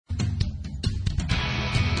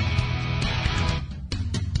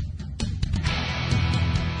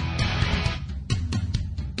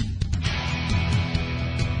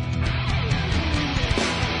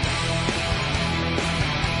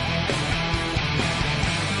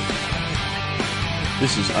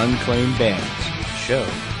This is Unclaimed Bands, show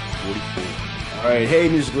 44. All right, hey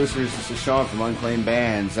music listeners, this is Sean from Unclaimed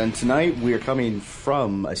Bands, and tonight we are coming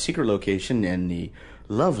from a secret location in the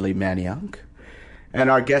lovely Manayunk, and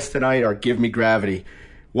our guests tonight are Give Me Gravity.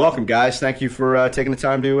 Welcome, guys. Thank you for taking the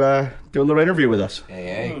time to do a little interview with us.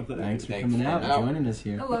 Hey. Thanks for coming out and joining us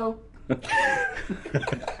here. Hello.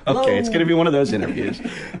 Okay, it's going to be one of those interviews.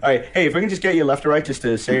 All right, hey, if we can just get you left or right just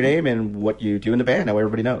to say your name and what you do in the band, now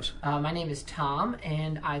everybody knows. My name is Tom,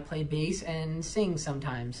 and I play bass and sing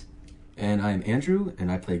sometimes. And I'm Andrew,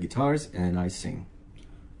 and I play guitars and I sing.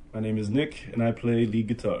 My name is Nick, and I play lead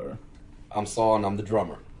guitar. I'm Saul, and I'm the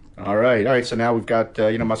drummer. All right, so now we've got,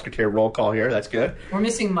 Musketeer roll call here. That's good. We're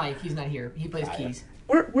missing Mike. He's not here. He plays keys.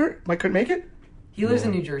 Where Mike couldn't make it? He lives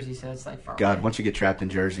in New Jersey, so it's like far God, away. Once you get trapped in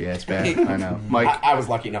Jersey, yeah, it's bad. I know. Mike, I was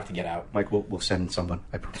lucky enough to get out. Mike, we'll send someone.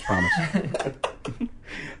 I promise.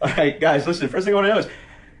 All right, guys, listen. First thing I want to know is,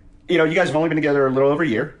 you guys have only been together a little over a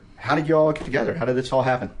year. How did you all get together? How did this all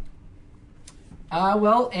happen?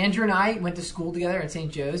 Well, Andrew and I went to school together at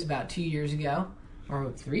St. Joe's about 2 years ago,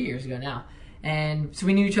 or 3 years ago now. And so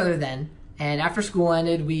we knew each other then. And after school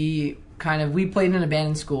ended, we played in a band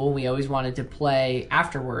in school. We always wanted to play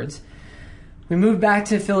afterwards. We moved back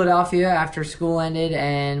to Philadelphia after school ended,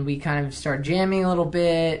 and we kind of started jamming a little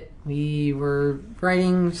bit. We were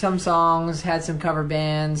writing some songs, had some cover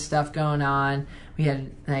bands, stuff going on. We had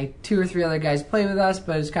like 2 or 3 other guys play with us,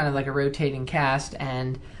 but it was kind of like a rotating cast.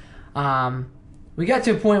 And we got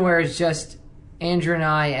to a point where it's just Andrew and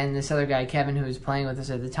I and this other guy, Kevin, who was playing with us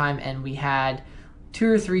at the time, and we had 2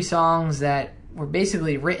 or 3 songs that were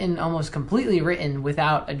basically written, almost completely written,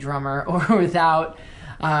 without a drummer or without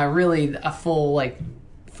really a full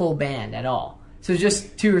band at all. So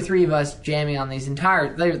just 2 or 3 of us jamming on these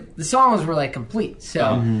the songs were like complete.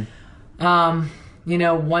 So,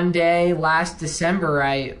 one day last December,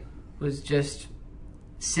 I was just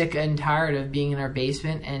sick and tired of being in our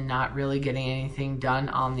basement and not really getting anything done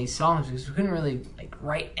on these songs because we couldn't really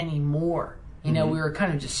write any more. We were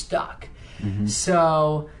kind of just stuck.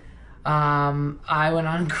 So I went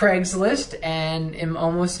on Craigslist, and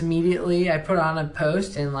almost immediately I put on a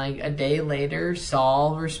post, and a day later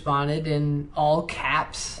Saul responded in all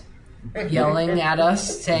caps, yelling at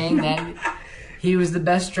us, saying that he was the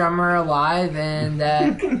best drummer alive and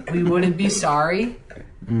that we wouldn't be sorry.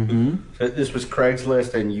 So this was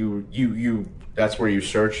Craigslist, and you that's where you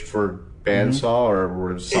searched for bandsaw,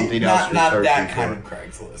 or was something else you Not searching that for? kind of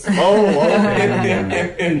Craigslist. Oh,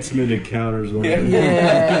 okay. Intimate encounters.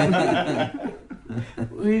 Yeah.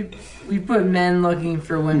 we put men looking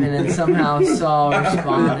for women, and somehow Saul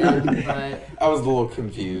responded, but I was a little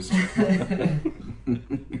confused.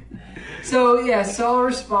 so yeah, Saul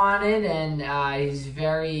responded, and he's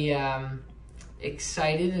very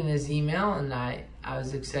excited in his email, and I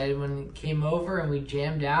was excited when he came over and we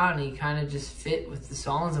jammed out, and he kind of just fit with the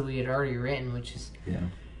songs that we had already written, which is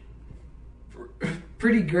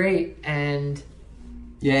pretty great. And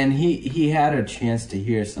and he had a chance to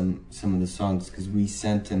hear some of the songs because we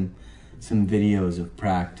sent him some videos of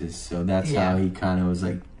practice, so that's how he kind of was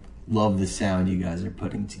like, love the sound you guys are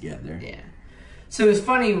putting together. Yeah. So it was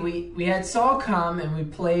funny, we had Saul come and we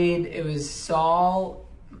played, it was Saul,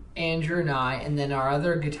 Andrew and I, and then our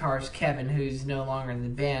other guitarist Kevin, who's no longer in the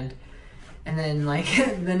band. And then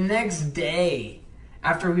the next day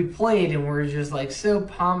after we played, and we're just so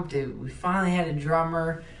pumped, we finally had a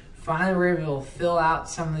drummer, finally were able to fill out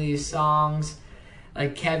some of these songs.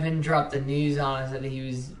 Kevin dropped the news on us that he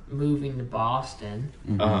was moving to Boston.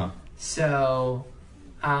 So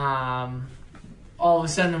all of a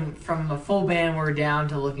sudden, from a full band, we're down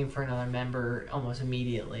to looking for another member almost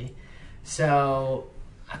immediately. So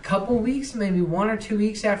a couple weeks, maybe 1 or 2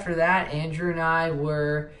 weeks after that, Andrew and I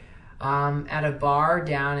were at a bar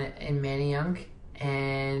down in Manayunk,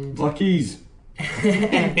 and Lucky's.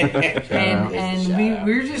 and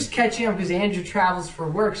we were just catching up because Andrew travels for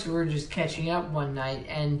work, so we were just catching up one night,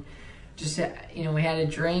 and just we had a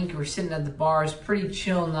drink. We're sitting at the bar. It's a pretty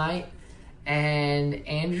chill night, and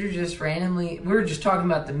Andrew just randomly, we were just talking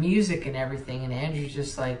about the music and everything, and Andrew's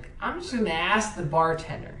just like, I'm just gonna ask the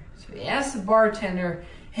bartender. So he asked the bartender,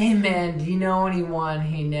 hey man, do you know anyone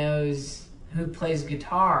he knows who plays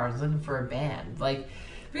guitar, is looking for a band?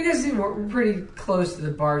 Because we're pretty close to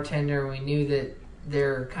the bartender, we knew that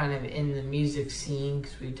they're kind of in the music scene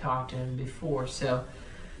because we talked to him before. So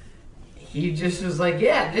he just was like,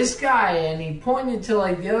 yeah, this guy, and he pointed to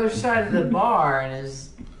the other side of the bar, and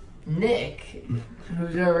his Nick,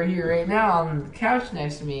 who's over here right now on the couch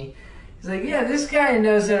next to me, he's like, yeah, this guy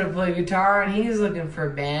knows how to play guitar, and he's looking for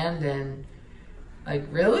a band. And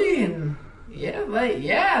really? And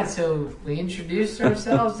yeah, so we introduced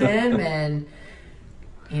ourselves to him, and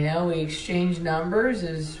we exchanged numbers.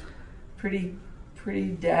 It was pretty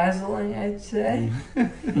dazzling, I'd say.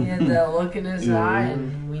 He had that look in his eye,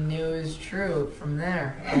 and we knew it was true from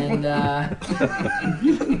there. And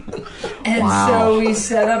so we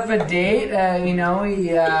set up a date.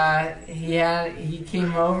 He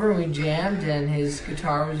came over and we jammed, and his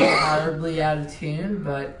guitar was horribly out of tune,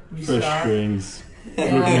 but we Fresh saw. strings.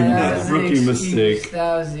 Yeah, Rookie mistake.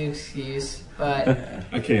 That was the excuse, but.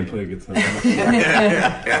 I can't play guitar.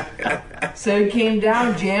 So he came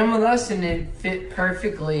down, jammed with us, and it fit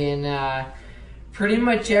perfectly. And pretty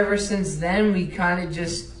much ever since then, we kind of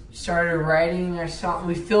just started writing our song.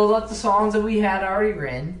 We filled out the songs that we had already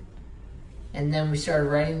written, and then we started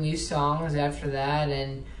writing new songs after that.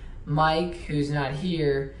 And Mike, who's not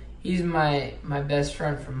here, he's my best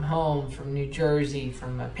friend from home, from New Jersey,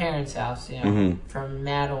 from my parents' house, from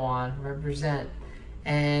Mattawan, represent.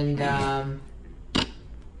 And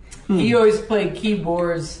he always played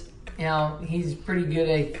keyboards. He's pretty good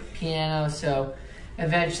at piano, so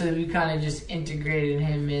eventually we kind of just integrated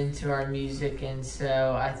him into our music, and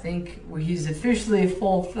so I think he's officially a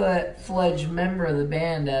full-fledged member of the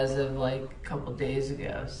band as of like a couple days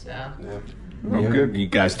ago. So. Yeah. Oh, good. You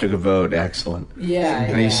guys took a vote. Excellent. Yeah.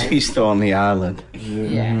 And he's still on the island.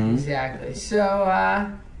 Yeah, exactly. So,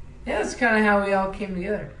 that's kind of how we all came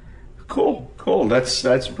together. Cool.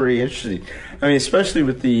 That's pretty interesting. I mean, especially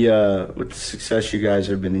with the success you guys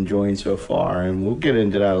have been enjoying so far, and we'll get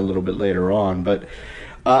into that a little bit later on. But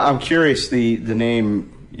I'm curious, the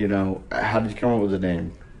name. How did you come up with the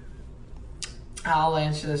name? I'll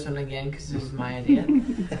answer this one again because this is my idea.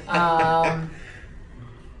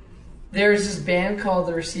 There's this band called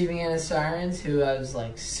the Receiving End of Sirens who I was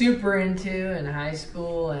like super into in high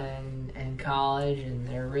school and college, and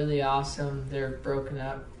they're really awesome. They're broken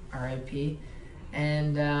up, R.I.P.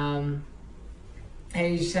 And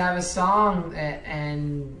they just have a song,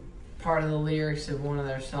 and part of the lyrics of one of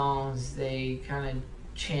their songs, they kind of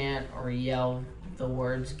chant or yell the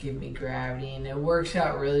words "Give me gravity," and it works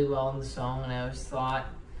out really well in the song. And I always thought,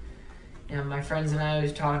 my friends and I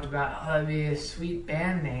always talked about, that'd be a sweet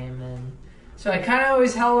band name. And so I kind of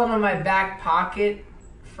always held it in my back pocket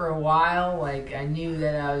for a while. Like, I knew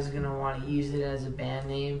that I was going to want to use it as a band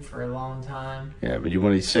name for a long time. Yeah, but you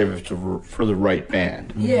want to save it for the right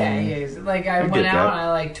band. Yeah. Like, I went out that.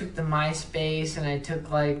 and I, took the MySpace, and I took,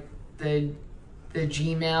 the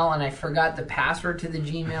Gmail, and I forgot the password to the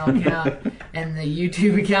Gmail account, and the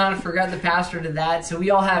YouTube account, I forgot the password to that. So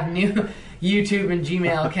we all have new YouTube and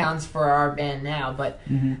Gmail accounts for our band now, but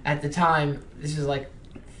at the time, this is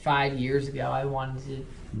 5 years ago, I wanted to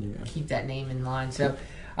keep that name in line. So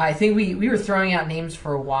I think we were throwing out names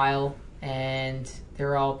for a while, and they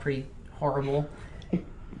were all pretty horrible.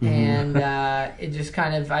 And it just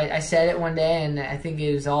kind of, I said it one day, and I think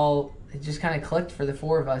it just kind of clicked for the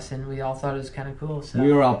four of us, and we all thought it was kind of cool. So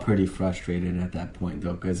we were all pretty frustrated at that point,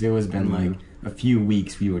 though, because it was been a few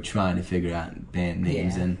weeks we were trying to figure out band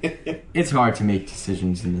names, and it's hard to make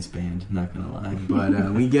decisions in this band. Not gonna lie,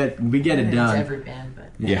 but we get it done. It's every band,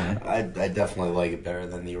 but Yeah. I definitely like it better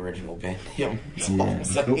than the original band name. That's all Yeah. I'm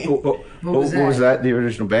saying. What was that? The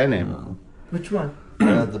original band name? which one?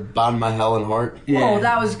 The Bond My Helen Heart. Oh,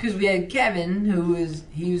 that was because we had Kevin,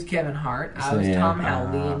 he was Kevin Hart. I was Tom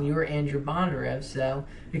Heldy, and you were Andrew Bondarev. So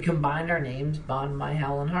we combined our names, Bond My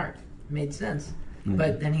Helen Hart. Made sense.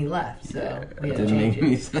 But then he left, so we had to Didn't change make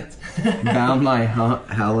any it. sense. Bound my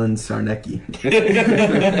Helen Sarnecki.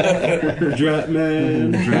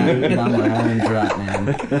 Dratman. Bound my Helen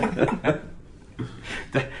Dratman.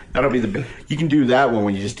 That'll be you can do that one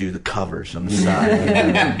when you just do the covers on the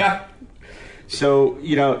side. So,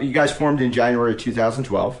 you guys formed in January of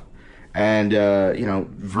 2012, and,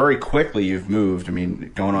 very quickly you've moved. I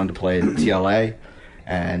mean, going on to play at TLA,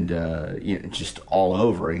 and, just all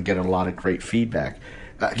over and getting a lot of great feedback.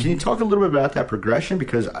 Can you talk a little bit about that progression?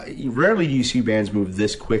 Because rarely do you see bands move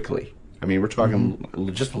this quickly. I mean, we're talking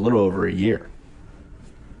just a little over a year.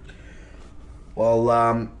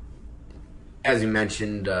 Well, as you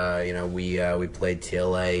mentioned, we played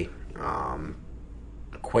TLA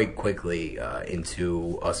quite quickly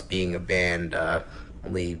into us being a band.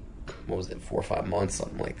 Only 4 or 5 months,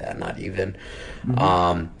 something like that, not even.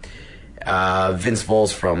 Vince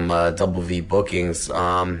Vols from Double V Bookings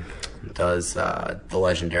does the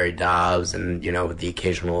legendary Dobbs and the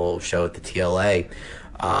occasional show at the TLA.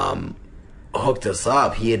 Hooked us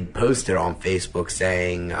up. He had posted on Facebook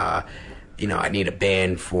saying, I need a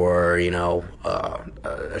band for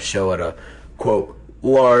a show at a quote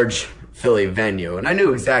large Philly venue, and I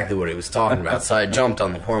knew exactly what he was talking about. So I jumped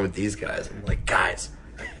on the horn with these guys. I'm like, guys,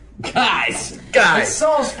 That's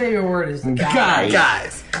Saul's favorite word is guys.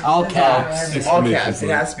 Guys. All caps. All caps. It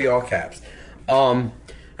has to be all caps. I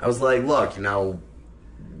was like, look,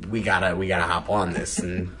 we gotta hop on this,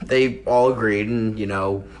 and they all agreed, and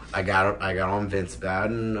I got on Vince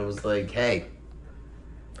about it, and I was like, hey,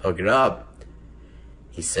 hook it up.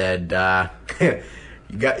 He said, you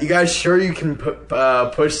guys sure you can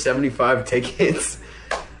push 75 tickets?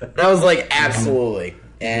 And I was like, absolutely.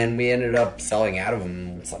 And we ended up selling out of them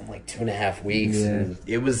in something like 2.5 weeks. Yeah.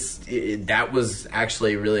 And that was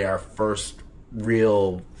actually really our first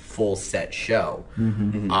real full set show. So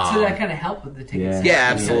that kind of helped with the tickets. Yeah,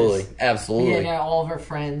 absolutely. We Absolutely. had all of our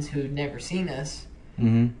friends who'd never seen us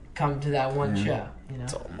come to that one show.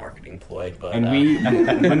 It's all a marketing ploy, but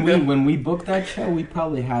And when we booked that show, we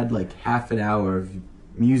probably had like half an hour of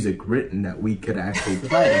music written that we could actually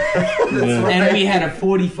play. And we had a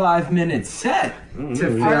 45-minute set to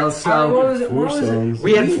fill. So we had 4 songs.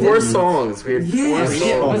 We had 4 songs.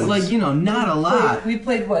 it was like, not a lot. We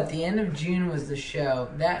played the end of June was the show.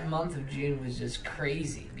 That month of June was just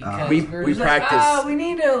crazy because we were just practiced. we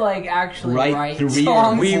need to actually write 3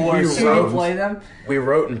 songs or 4 so we play them. We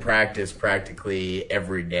wrote and practiced practically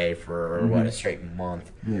every day for a straight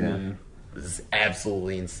month. Yeah. It was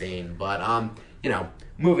absolutely insane. But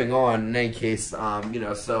moving on. In any case,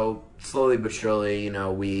 so slowly but surely,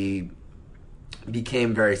 we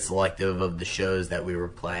became very selective of the shows that we were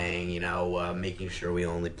playing. Making sure we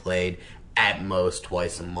only played at most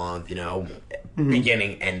twice a month.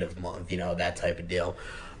 Beginning, end of month. That type of deal.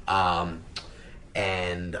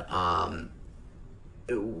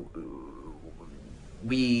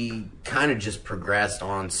 We kind of just progressed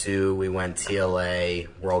on to, we went TLA,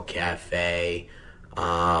 World Cafe,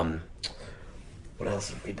 what else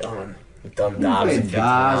have we done? We've done Dobbs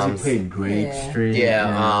and We played Grape Street.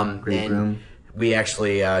 Yeah, Grape and Room. we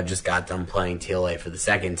actually just got done playing TLA for the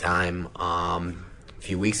second time a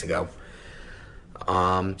few weeks ago.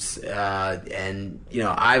 And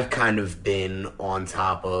I've kind of been on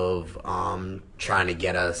top of trying to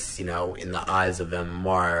get us, in the eyes of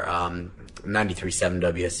MMR. 93.7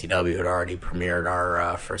 WSCW had already premiered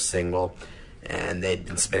our first single, and they'd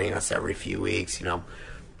been spinning us every few weeks,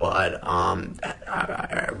 But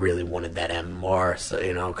I really wanted that MMR, so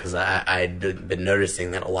because I'd been noticing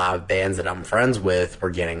that a lot of bands that I'm friends with were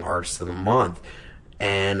getting Artist of the Month,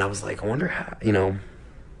 and I was like, I wonder how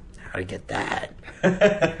to get that.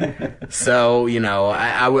 So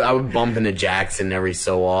I would bump into Jackson every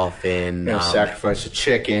so often. Sacrifice a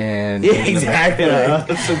chicken. Yeah,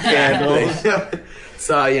 exactly. Some candles.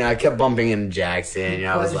 So I kept bumping into Jackson.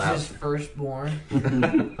 I was like, his firstborn.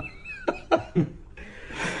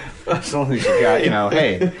 As long as you got,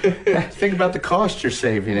 hey, think about the cost you're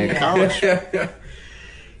saving in college.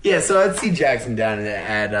 Yeah, so I'd see Jackson down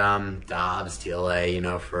at Dobbs,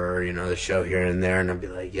 TLA, for, the show here and there, and I'd be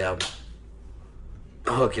like, yeah,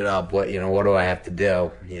 hook it up. What do I have to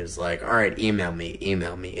do? He was like, all right, email me.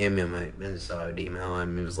 And so I would email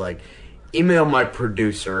him. He was like, email my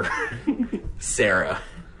producer, Sarah.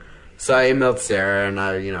 So I emailed Sarah, and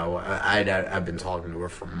I've been talking to her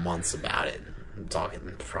for months about it. I'm talking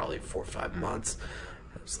probably 4 or 5 months.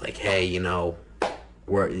 I was like, hey,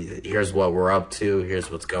 here's what we're up to. Here's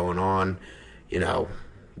what's going on.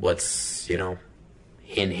 What's, hint,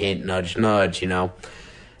 hint, nudge, nudge,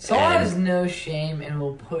 Saul has no shame and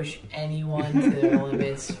will push anyone to their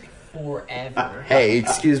limits forever. Hey,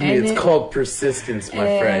 excuse me, it's called persistence,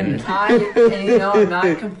 my friend. I'm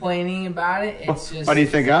not complaining about it. It's just. Why do you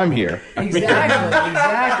think I'm here?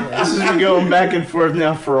 Exactly. This has been going back and forth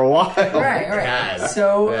now for a while. Right. God.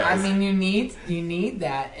 So Yes. you need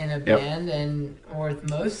that in a band and or with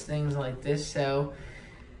most things like this. So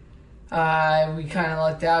we kind of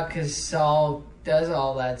lucked out because Saul does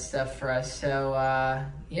all that stuff for us. So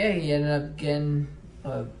he ended up getting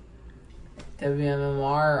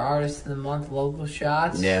WMMR Artist of the Month local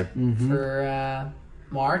shots. Yeah. For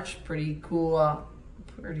March, pretty cool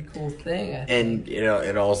thing. And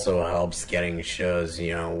it also helps getting shows,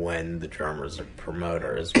 when the drummer's a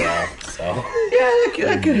promoter as well. So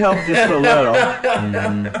That could help just a little.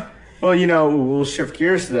 Well, we'll shift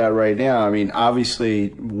gears to that right now. I mean, obviously,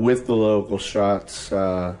 with the local shots,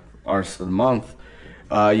 Artist of the Month,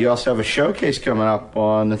 you also have a showcase coming up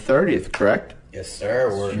on the 30th, correct? yes, sir.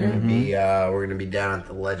 We're gonna be down at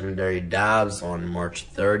the legendary Dobbs on March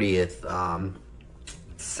 30th,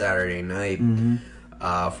 Saturday night,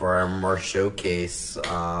 for our March showcase.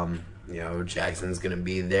 Jackson's gonna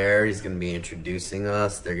be there. He's gonna be introducing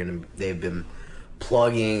us. They've been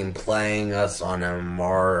plugging and playing us on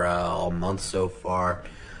MMR all month so far.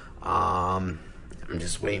 I'm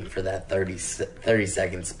just waiting for that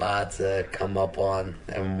 30-second spot to come up on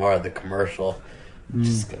and more of the commercial. I'm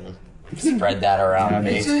just gonna spread that around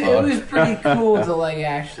Facebook. It was pretty cool to like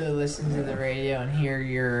actually listen to the radio and hear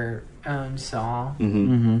your own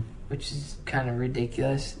song, which is kind of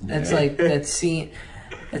ridiculous. That's like that scene.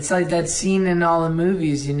 It's like that scene in all the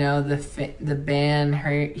movies, you know, the band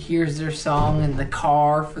hears their song in the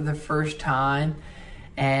car for the first time,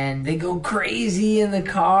 and they go crazy in the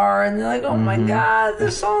car, and they're like, "Oh my God,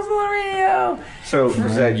 this song's on the radio!" So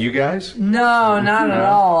was that you guys? No, not at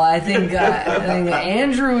all. I think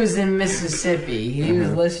Andrew was in Mississippi. He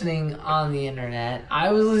was listening on the internet.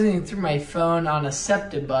 I was listening through my phone on a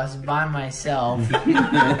SEPTA bus by myself.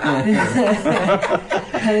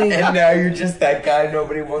 And now you're just that guy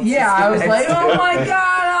nobody wants to Yeah, I was sit like, next to. oh my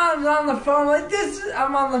God, I'm on the phone, like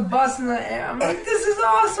I'm on the bus, and I'm like, this is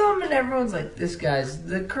awesome, and everyone's like, this guy's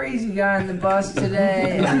the crazy guy on the bus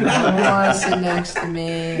today, and he wants to sit next to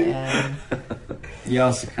me, and You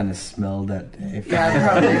also kind of smelled that day. yeah, I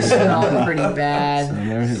probably smelled pretty bad. So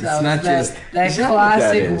it's So not just that Is that what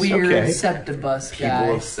classic that is? weird Okay. SEPTA bus People guy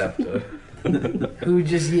of SEPTA. who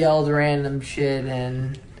just yelled random shit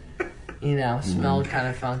and, you know, smelled kind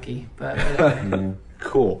of funky, but whatever. yeah.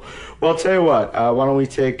 Cool. Well, I'll tell you what. Why don't we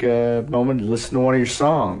take a moment to listen to one of your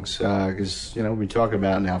songs? Because we've been talking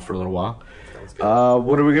about it now for a little while.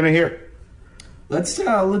 What are we gonna hear? Let's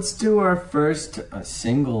do our first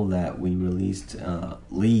single that we released,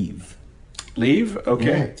 "Leave." Leave?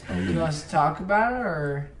 Okay. You want us to talk about it,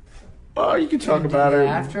 or? Well, you can talk Do about it it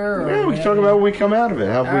after, or Yeah, we can whatever? talk about when we come out of it.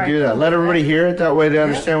 How All we right, do that? cool. Let everybody hear it. That way they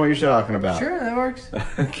understand what you're talking about. Sure, that works.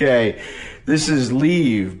 Okay. This is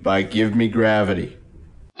 "Leave" by Give Me Gravity.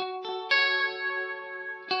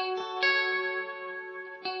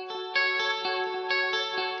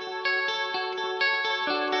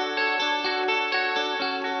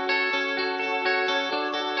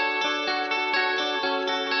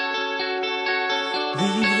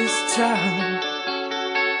 Leave this town,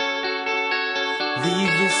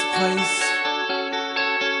 leave this place.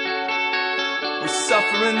 We're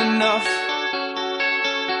suffering enough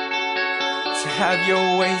to have your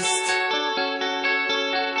waste.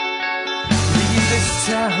 Leave this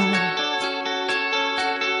town,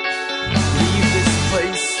 leave this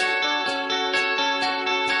place.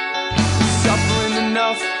 We're suffering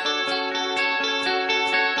enough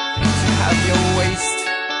to have your waste.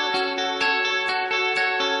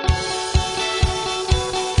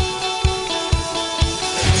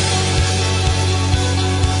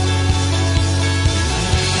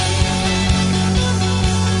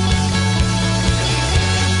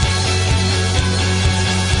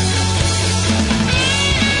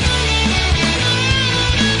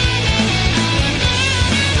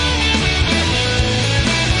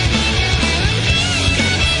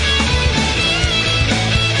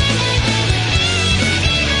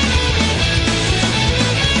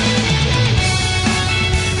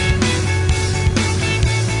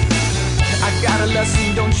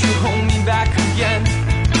 Lesson, don't you hold me back again.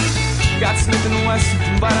 Got Smith and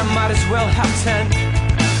Wesson, but I might as well have 10.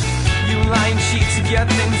 You lying cheat to get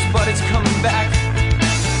things, but it's coming back.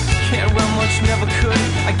 Can't run much, never could.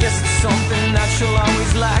 I guess it's something that you'll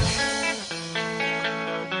always lack.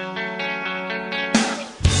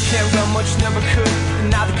 Can't run much, never could, and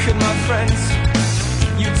neither could my friends.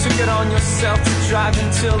 You took it on yourself to drive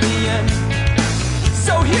until the end.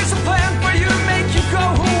 So here's a plan for you to make you go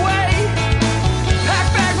away.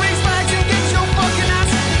 Pack bag, raise flags, and get your fucking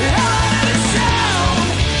ass out of this town.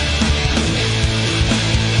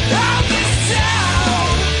 Out this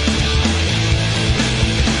town.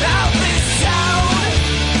 Out this town.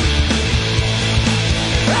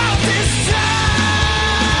 Out this town.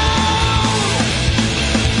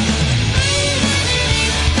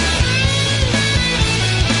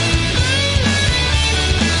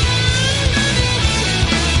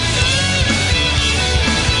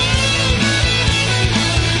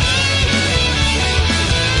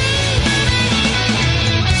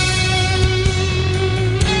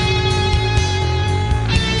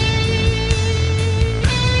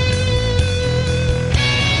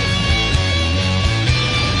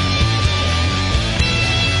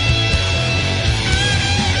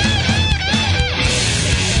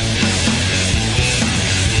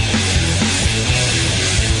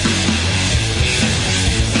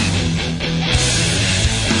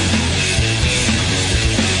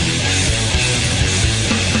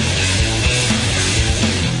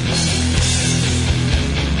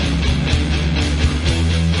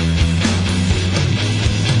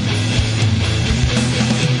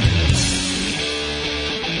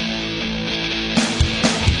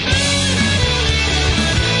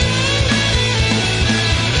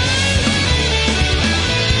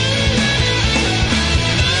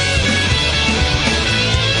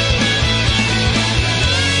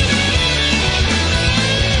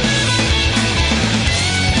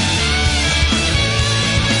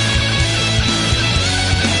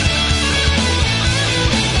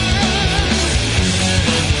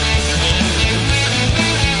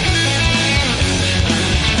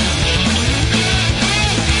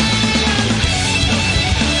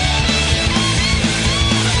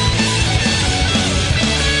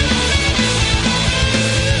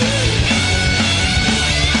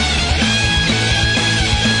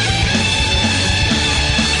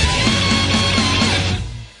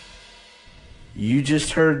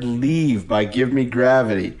 just heard Leave by Give Me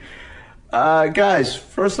Gravity. Guys,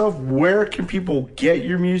 first off, where can people get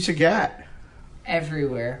your music at?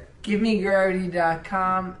 Everywhere.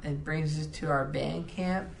 GiveMeGravity.com. It brings us to our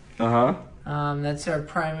Bandcamp. That's our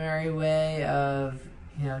primary way of,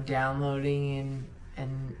 downloading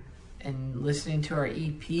and listening to our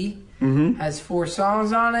EP. Has 4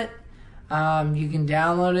 songs on it. You can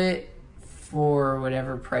download it for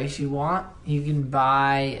whatever price you want. You can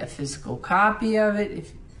buy a physical copy of it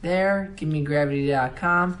if there.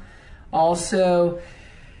 GiveMeGravity.com. Also,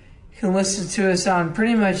 you can listen to us on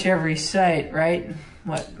pretty much every site, right?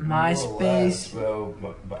 What, MySpace? Well,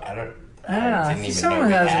 I don't know. didn't even Someone know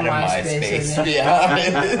we has a had MySpace, to be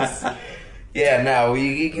honest. Yeah, no,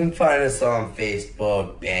 you can find us on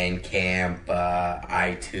Facebook, Bandcamp,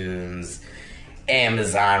 iTunes,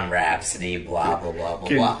 Amazon Rhapsody, blah, blah, blah, blah,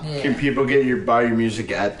 blah. Can people buy your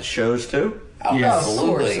music at the shows too? Oh, Yeah,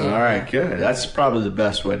 absolutely. of course. All right, good. That's probably the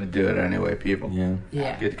best way to do it anyway, people. Yeah.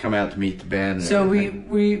 Yeah. Get to come out to meet the band. And So everything.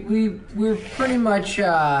 we're pretty much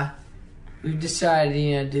we've decided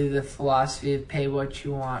to do the philosophy of pay what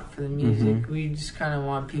you want for the music. We just kind of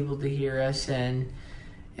want people to hear us, and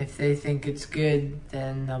if they think it's good,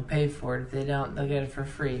 then they'll pay for it. If they don't, they'll get it for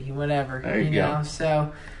free. Whatever. There you go. know.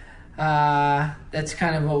 So that's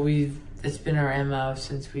kind of what it's been our MO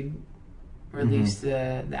since we released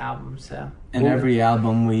the album. So And every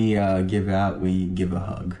album we give out, we give a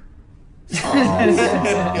hug.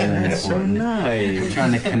 That's so We're nice.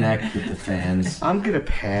 trying to connect with the fans. I'm gonna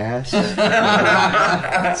pass.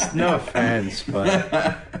 No offense,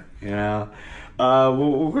 but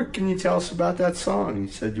what can you tell us about that song? You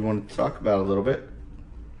said you wanted to talk about it a little bit.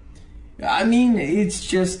 I mean, it's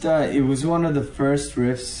just, it was one of the first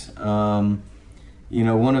riffs,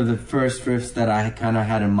 one of the first riffs that I kind of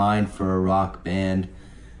had in mind for a rock band.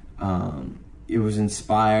 It was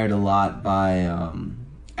inspired a lot by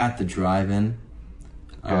At the Drive-In.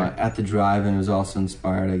 At the Drive-In was also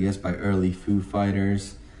inspired, I guess, by early Foo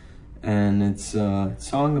Fighters. And it's a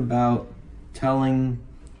song about telling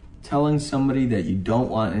somebody that you don't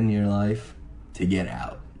want in your life to get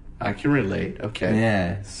out. I can relate. Okay.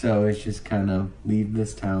 Yeah, so it's just kind of leave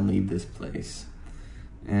this town, leave this place.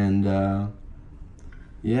 And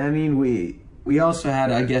we also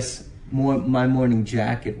had, I guess, My Morning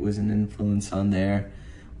Jacket was an influence on there.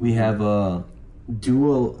 We have a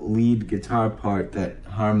dual lead guitar part that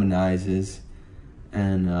harmonizes,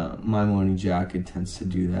 and My Morning Jacket tends to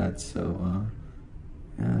do that. So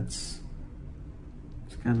it's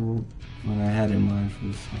kind of what I had in mind for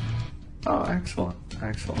this song. Oh, excellent.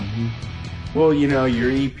 Well,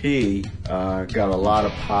 your EP got a lot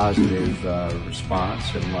of positive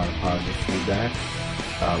response and a lot of positive feedback.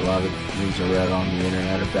 A lot of things I read on the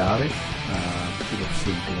internet about it. People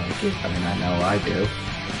seem to like it. I mean, I know I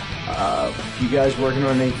do. You guys working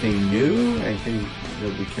on anything new? Anything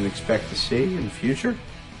that we can expect to see in the future?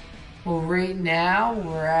 Well, right now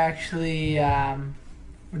we're actually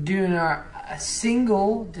we're doing a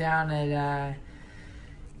single down at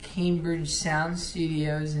Cambridge Sound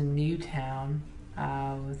Studios in Newtown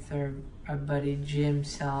with our buddy Jim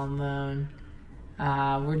Salamone.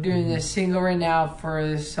 We're doing this single right now for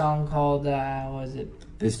this song called what is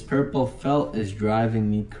it? This Purple Felt is Driving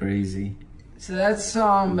Me Crazy. So that's a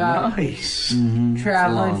song about Nice.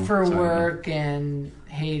 traveling for Sorry. work and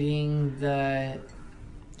hating the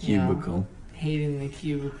Cubicle. hating the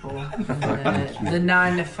cubicle, and the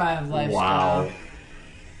 9-to-5 lifestyle. Wow.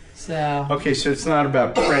 So Okay, so it's not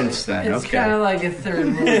about Prince then. it's Okay. kind of like a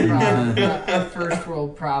third world problem, not a first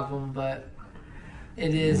world problem, but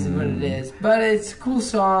it is what it is. But it's a cool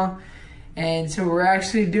song, and so we're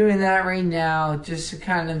actually doing that right now just to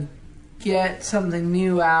kind of get something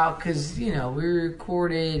new out, because we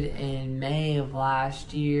recorded in May of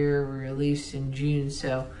last year, we released in June,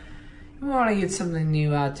 so we want to get something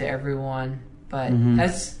new out to everyone. But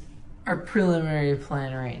that's our preliminary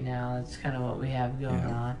plan right now. That's kind of what we have going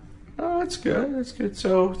on. Oh, that's good. That's good.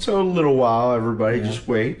 So a little while, everybody. Just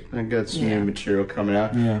wait. I got some new material coming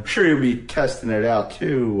out. Yeah. I'm sure you'll be testing it out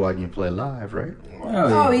too when you play live, right?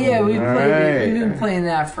 Oh yeah, we've right. been playing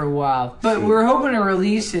that for a while, but we're hoping to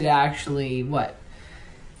release it actually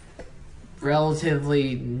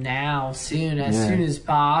relatively soon as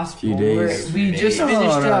possible. Few days. We just No,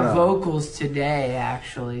 finished no, up no. vocals today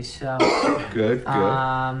actually, so Good.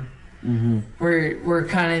 we're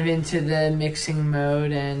kind of into the mixing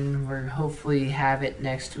mode, and we're hopefully have it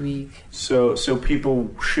next week. So people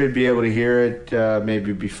should be able to hear it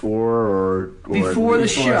maybe before or Before the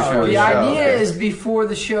show. The Okay. idea is before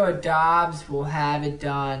the show at Dobbs, we'll have it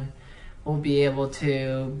done. we'll be able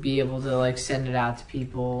to like send it out to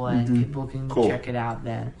people, and people can Cool. check it out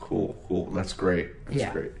then. Cool. That's great. That's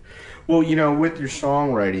Yeah. great. Well, with your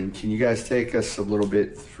songwriting, can you guys take us a little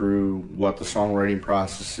bit through what the songwriting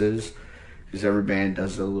process is? Because every band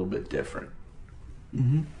does it a little bit different.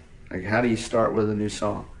 Mm-hmm. Like, how do you start with a new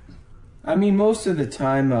song? I mean, most of the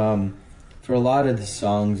time, for a lot of the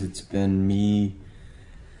songs, it's been me,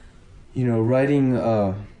 writing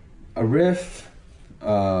a riff,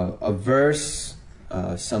 a verse,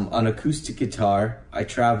 on acoustic guitar. I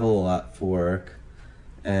travel a lot for work,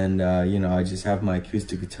 and I just have my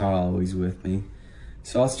acoustic guitar always with me.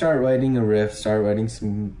 So I'll start writing a riff, start writing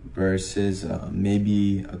some verses,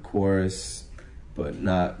 maybe a chorus, but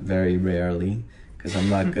not very rarely, because I'm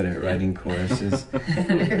not good at writing choruses.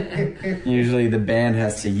 Usually the band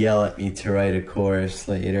has to yell at me to write a chorus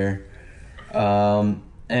later.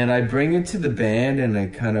 And I bring it to the band, and I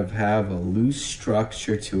kind of have a loose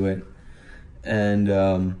structure to it. And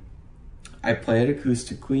I play it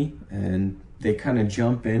acoustically, and they kind of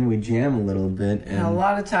jump in, we jam a little bit. And a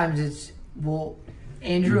lot of times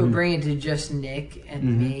Andrew will bring it to just Nick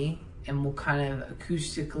and me, and we'll kind of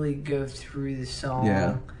acoustically go through the song.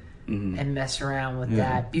 Yeah. And mess around with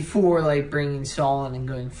that before like bringing Saul in and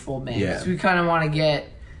going full band. Yeah. So we kind of want to get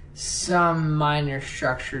some minor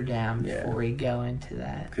structure down before we go into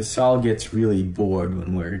that. Because Saul gets really bored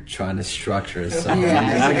when we're trying to structure a song.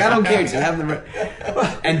 Yeah. He's like, I don't care, just have the...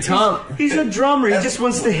 And Tom... He's a drummer. He just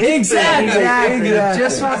wants to hit. Exactly.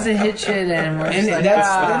 Just wants to hit shit, and we're just like,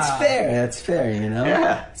 that's fair. That's fair,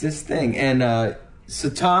 Yeah. It's this thing. And so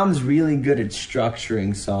Tom's really good at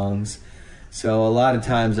structuring songs. So a lot of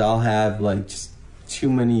times I'll have like just too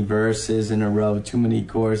many verses in a row, too many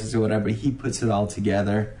choruses or whatever. He puts it all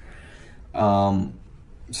together. So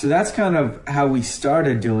that's kind of how we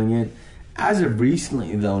started doing it. As of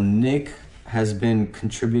recently, though, Nick has been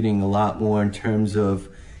contributing a lot more in terms of,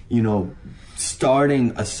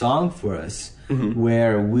 starting a song for us,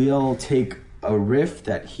 where we'll take a riff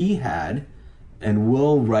that he had and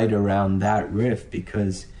we'll write around that riff,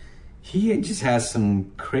 because he just has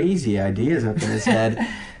some crazy ideas up in his head.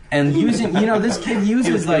 And using, this kid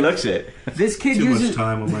uses like... looks it. This kid Too uses... much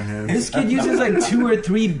time on my hands. This kid uses like 2 or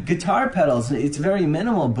 3 guitar pedals. It's very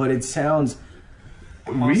minimal, but it sounds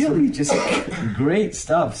really just great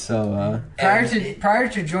stuff. So prior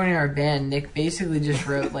to joining our band, Nick basically just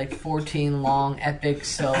wrote like 14 long epic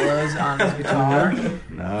solos on his guitar.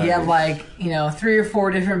 Nice. He had like 3 or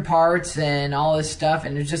 4 different parts and all this stuff,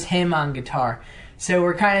 and it was just him on guitar. So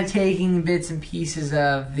we're kind of taking bits and pieces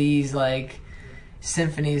of these like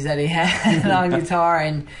symphonies that he had on guitar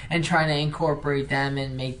and trying to incorporate them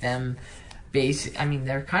and make them basic. I mean,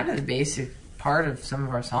 they're kind of the basic part of some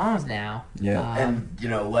of our songs now. Yeah. And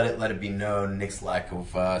let it be known, Nick's lack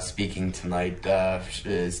of speaking tonight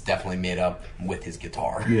is definitely made up with his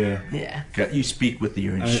guitar. Yeah. Yeah. You speak with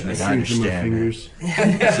your I instrument. sing I with my understand. Man. fingers.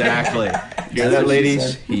 Exactly. Hear that,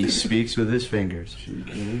 ladies? He speaks with his fingers.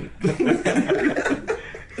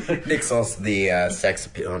 Nick's also the sex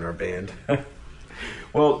appeal in our band.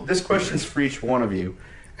 Well, this question's for each one of you.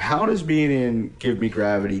 How does being in Give Me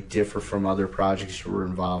Gravity differ from other projects you were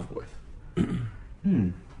involved with?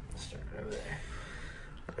 Start over there.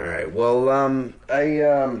 All right. Well,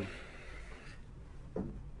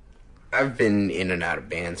 I've been in and out of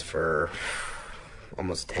bands for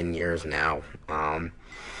almost 10 years now.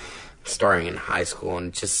 Starting in high school,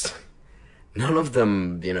 and just none of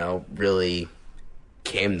them, really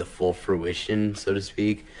came to full fruition, so to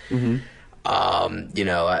speak.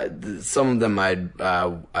 Some of them I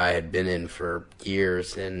had been in for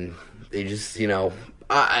years, and they just,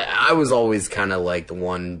 I was always kind of like the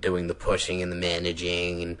one doing the pushing and the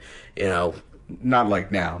managing, and Not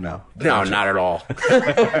like now, no. no, not at all.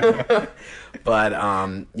 But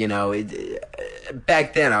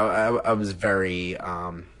back then I was very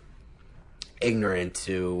ignorant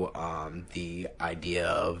to the idea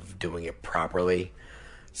of doing it properly,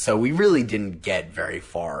 so we really didn't get very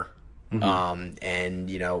far. And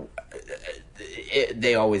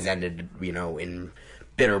they always ended in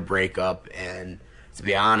bitter breakup. And to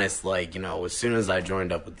be honest, as soon as I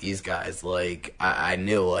joined up with these guys, I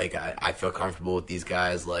knew I feel comfortable with these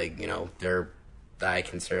guys. I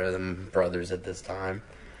consider them brothers at this time.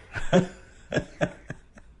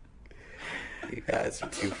 You guys are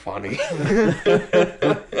too funny.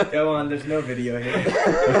 Go on, there's no video here.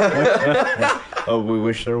 Oh, we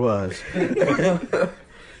wish there was.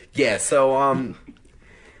 Yeah, so, in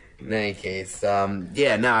any case,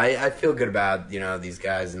 I feel good about, these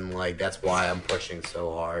guys, and, that's why I'm pushing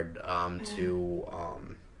so hard, to,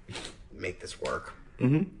 make this work.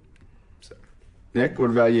 So. Nick, what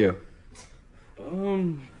about you?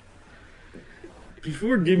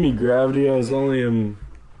 Before Give Me Gravity, I was only in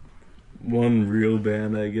one real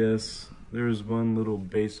band, I guess. There was one little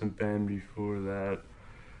basement band before that.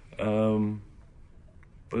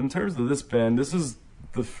 But in terms of this band, this is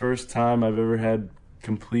the first time I've ever had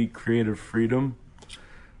complete creative freedom.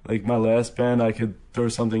 Like my last band, I could throw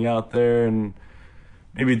something out there and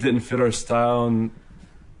maybe it didn't fit our style, and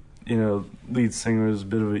lead singer was a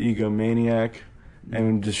bit of an egomaniac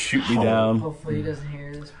and would just shoot me down. Hopefully he doesn't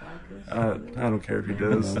hear this podcast. I don't care if he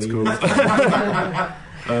does. It's cool.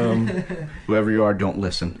 Whoever you are, don't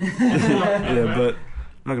listen. Yeah, but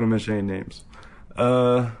I'm not gonna mention any names.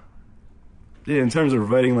 In terms of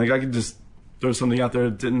writing, like I could just throw something out there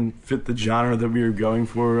that didn't fit the genre that we were going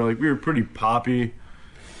for. Like we were pretty poppy.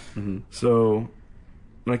 Mm-hmm. So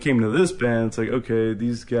when I came to this band, it's like, okay,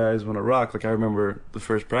 these guys want to rock. Like I remember the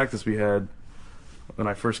first practice we had when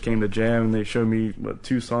I first came to jam, and they showed me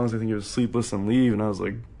 2 songs. I think it was Sleepless and Leave, and I was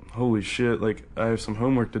like, holy shit, like I have some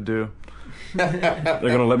homework to do. They're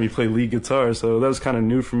gonna let me play lead guitar, so that was kind of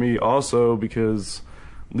new for me also, because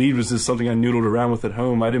lead was just something I noodled around with at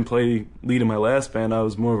home. I didn't play lead in my last band. I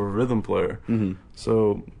was more of a rhythm player. Mm-hmm.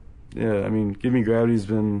 So yeah, I mean, Give Me Gravity's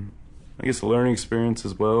been, I guess, a learning experience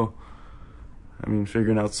as well. I mean,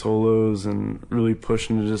 figuring out solos and really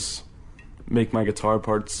pushing to just make my guitar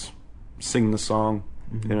parts sing the song,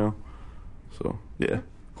 So yeah,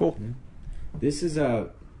 cool. This is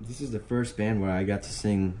the first band where I got to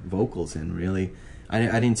sing vocals in. Really, I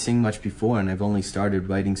didn't sing much before, and I've only started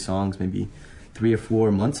writing songs maybe 3 or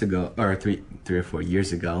 4 months ago, or 3 or 4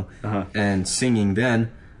 years ago, and singing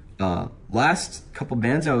then. Last couple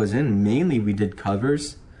bands I was in, mainly we did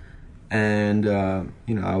covers. And,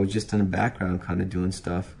 I was just in the background kind of doing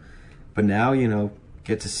stuff. But now,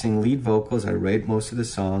 get to sing lead vocals. I write most of the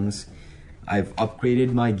songs. I've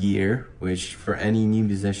upgraded my gear, which for any new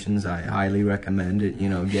musicians, I highly recommend it.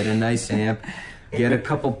 Get a nice amp, get a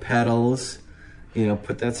couple pedals,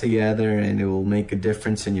 put that together, and it will make a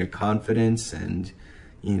difference in your confidence. And,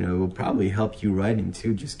 it will probably help you writing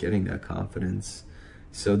too, just getting that confidence.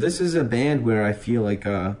 So this is a band where I feel like,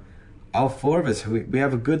 all 4 of us, we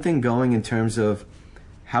have a good thing going in terms of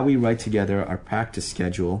how we write together, our practice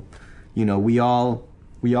schedule. We all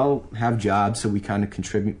have jobs, so we kind of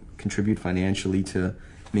contribute financially to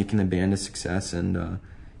making the band a success, and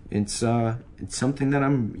it's something that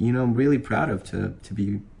I'm really proud of to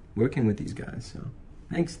be working with these guys. So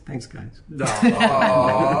thanks guys.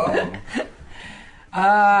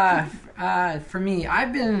 For me,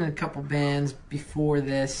 I've been in a couple bands before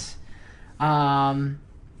this.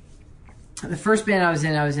 The first band I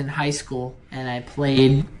was in high school, and I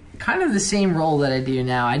played kind of the same role that I do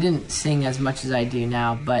now. I didn't sing as much as I do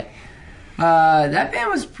now, but that band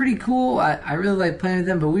was pretty cool. I really liked playing with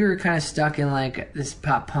them, but we were kind of stuck in like this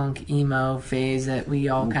pop punk emo phase that we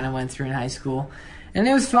all kind of went through in high school. And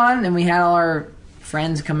it was fun, and we had all our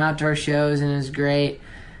friends come out to our shows, and it was great.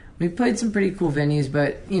 We played some pretty cool venues,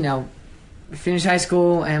 but, we finished high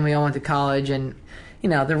school, and we all went to college, and,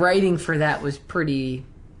 the writing for that was pretty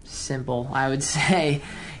simple, I would say,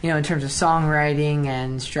 in terms of songwriting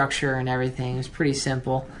and structure and everything. It was pretty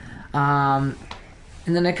simple. And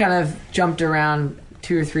then I kind of jumped around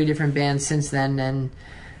 2 or 3 different bands since then, and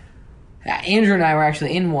Andrew and I were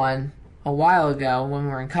actually in one a while ago when we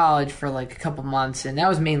were in college for like a couple months, and that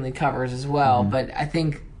was mainly covers as well. Mm-hmm. But I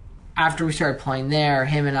think after we started playing there,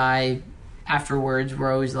 him and I afterwards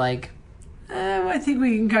were always like, I think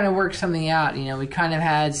we can kind of work something out. We kind of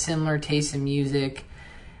had similar tastes in music.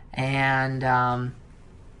 And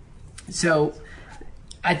so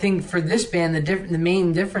I think for this band, the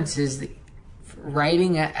main difference is the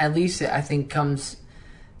writing, at least I think, comes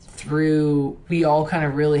through. We all kind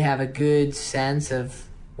of really have a good sense of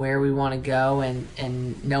where we want to go, and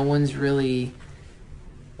no one really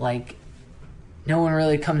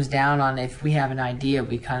comes down on if we have an idea.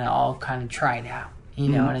 We kind of all kind of try it out. You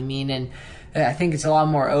know what I mean? And I think it's a lot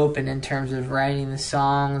more open in terms of writing the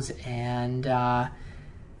songs, and I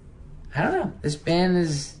don't know. This band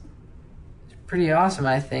is pretty awesome,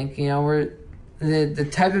 I think. We're the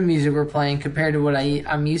type of music we're playing compared to what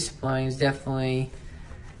I'm used to playing is definitely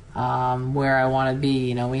where I want to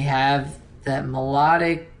be. We have that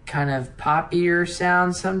melodic kind of poppier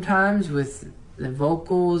sound sometimes with the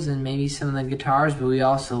vocals and maybe some of the guitars, but we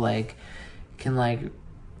also can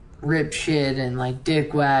rip shit and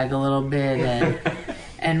dick wag a little bit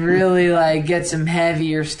and really get some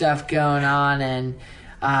heavier stuff going on and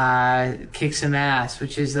kick some ass,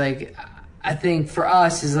 which is I think for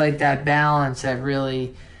us is that balance that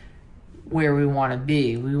really where we want to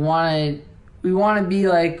be. We want to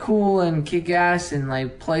be cool and kick ass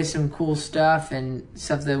and play some cool stuff and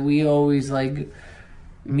stuff that we always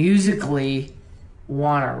musically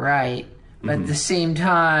want to write, but at the same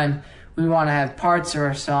time, we want to have parts of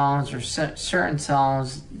our songs or certain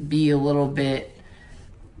songs be a little bit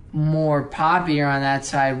more poppier on that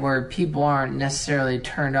side where people aren't necessarily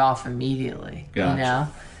turned off immediately. Gotcha. You know?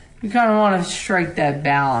 We kind of want to strike that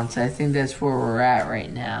balance. I think that's where we're at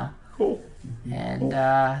right now. Cool. And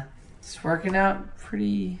it's working out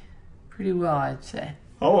pretty well, I'd say.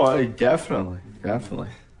 Oh, I definitely.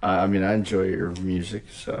 I mean, I enjoy your music,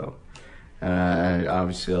 so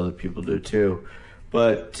obviously other people do too.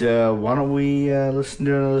 But why don't we listen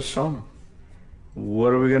to another song?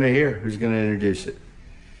 What are we gonna hear? Who's gonna introduce it?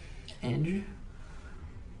 Andrew?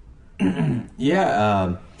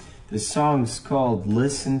 Yeah, the song's called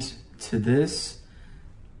 "Listen to This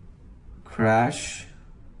Crash."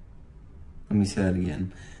 Let me say that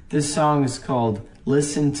again. This song is called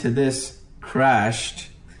 "Listen to This Crashed,"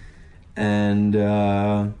 and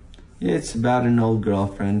yeah, it's about an old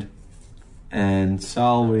girlfriend. And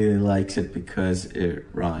Saul really likes it because it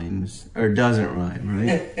rhymes. Or doesn't rhyme,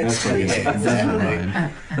 right? That's what he said. It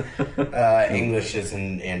doesn't rhyme. English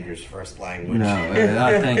isn't Andrew's first language. No,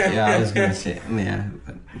 I think, yeah, I was going to say, yeah.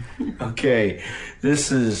 But. Okay,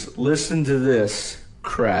 this is Listen to This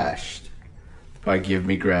Crashed by Give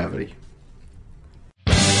Me Gravity.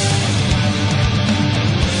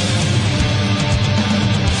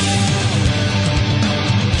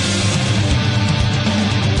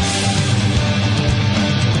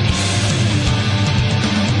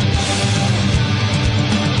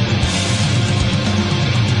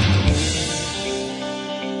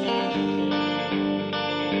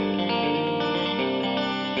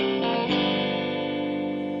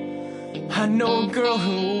 I know a girl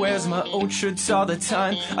who wears my old shirts all the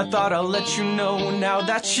time. I thought I'll let you know now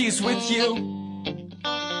that she's with you.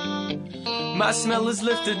 My smell is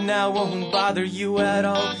lifted now, won't bother you at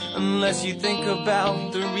all, unless you think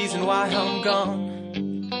about the reason why I'm gone.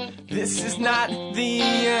 This is not the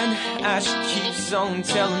end, as she keeps on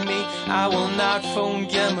telling me I will not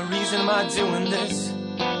forget my reason am I doing this.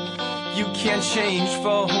 You can't change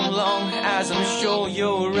for long, as I'm sure you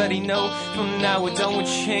already know. From now we're done with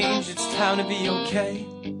change, it's time to be okay.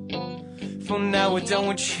 From now we're done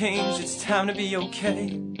with change, it's time to be okay.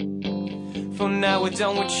 From now we're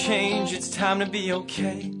done with change, it's time to be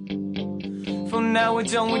okay. From now we're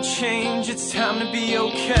done with change, it's time to be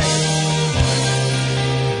okay.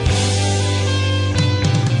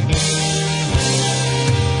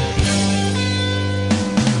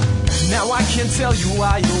 Now I can't tell you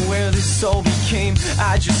why or where this all became.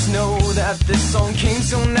 I just know that this song came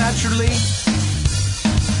so naturally.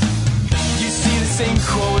 You see the same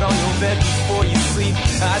quote on your bed before you sleep.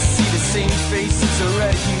 I see the same face, it's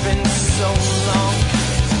already been so long.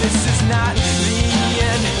 This is not the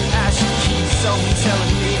end, as she keeps on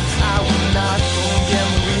telling me I will not forget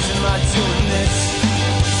the reason I'm doing this.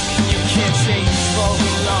 You can't change for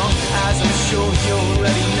long, as I'm sure you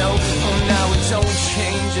already know. From now it don't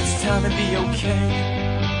change, it's time to be okay.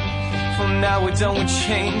 From now we're done with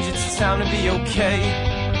change, it's time to be okay.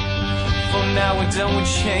 From now we're done with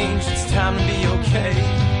change, it's time to be okay.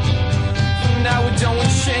 From now we're done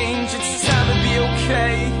with change, it's time to be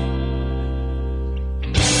okay.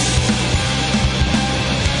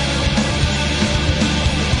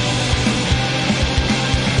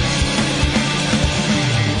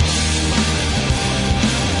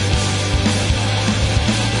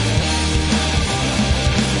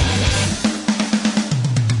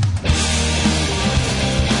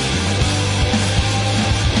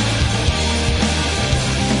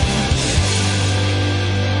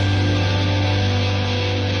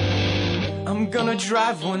 Gonna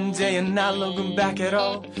drive one day and not looking back at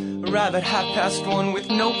all. Arrive at 1:30 with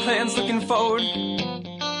no plans looking forward.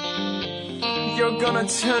 You're gonna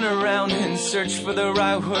turn around and search for the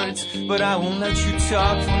right words, but I won't let you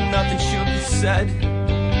talk for nothing should be said.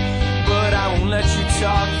 But I won't let you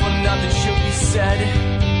talk for nothing should be said.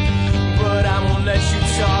 But I won't let you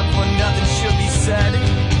talk for nothing should be said.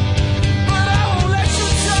 But I won't let you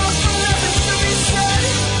talk for nothing should be said.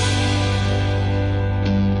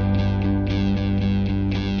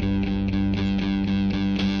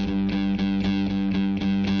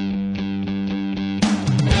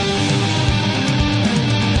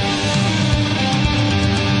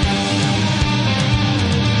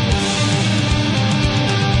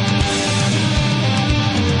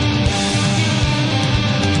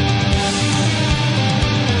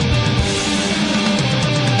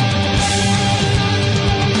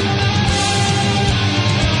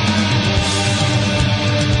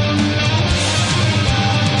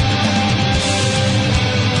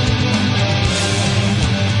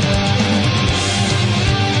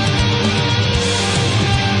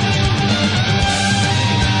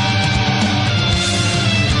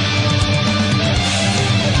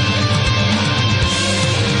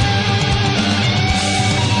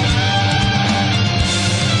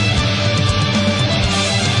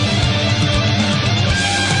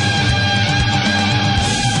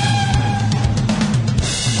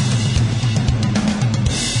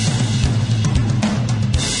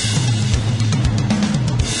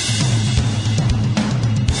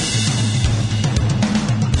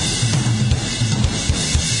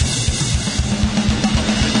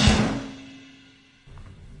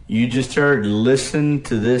 You just heard Listen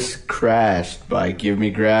to This Crashed by Give Me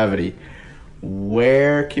Gravity.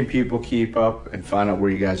 Where can people keep up and find out where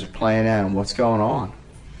you guys are playing at and what's going on?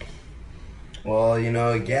 Well,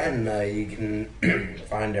 again, you can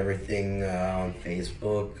find everything on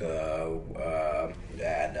Facebook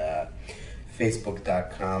at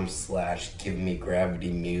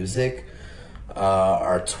facebook.com/GiveMeGravityMusic.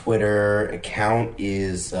 Our Twitter account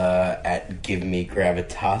is at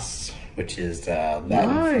GiveMeGravitas, which is Latin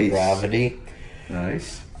for gravity.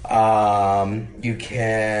 Nice. You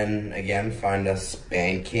can, again, find us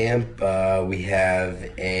Bandcamp. We have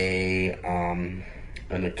an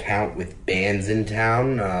account with Bands in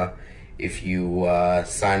Town. If you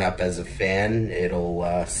sign up as a fan,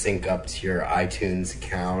 it'll sync up to your iTunes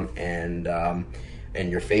account and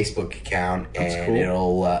your Facebook account. That's and cool.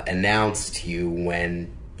 It'll announce to you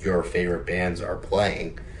when your favorite bands are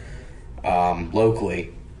playing locally.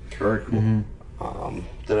 Very cool.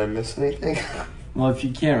 Did I miss anything? Well, if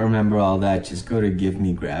you can't remember all that, just go to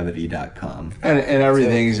givemegravity.com. And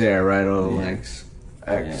everything's there, right? All the Yeah. links.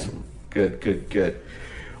 Excellent. Good.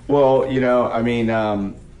 Well, I mean,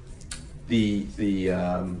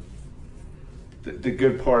 the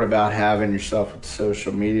good part about having yourself with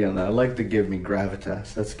social media, and I like to Give Me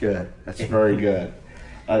Gravitas. That's good. That's very good.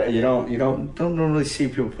 You don't normally see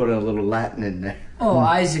people put a little Latin in there. Well,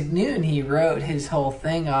 Isaac Newton, he wrote his whole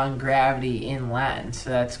thing on gravity in Latin, so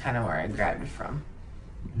that's kind of where I grabbed it from.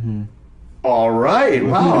 All right.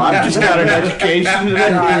 Wow, I've just got an education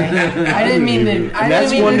today. I didn't mean to. I And that's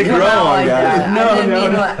didn't one mean to to come grow out on, like guys.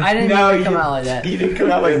 that. I didn't mean to come out like that. You didn't come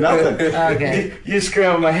out like nothing. Okay. You just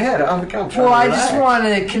scrambled my head. I'm trying Well, to I relax. just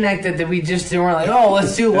wanted to connect it that we just weren't like, oh,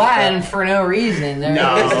 let's do Latin for no reason. There's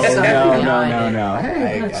something behind it. No.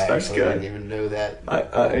 Hey, I that's actually didn't good. even know that.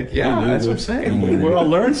 Yeah, that's what I'm saying. We all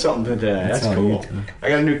learned something today. That's all cool. you do. I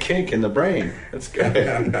got a new kink in the brain. That's good.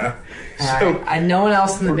 No one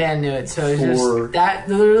else in the band knew it, so it's For- just that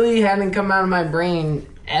literally hadn't come out of my brain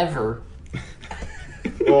ever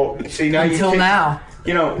Well, see now until now.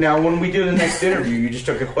 Now when we do the next interview, you just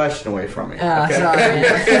took a question away from me. Sorry.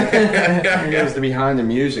 Here's the behind the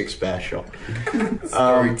music special.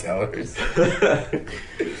 Storytellers.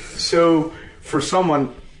 So, for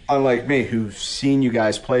someone unlike me who's seen you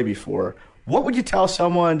guys play before, what would you tell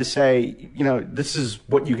someone to say, this is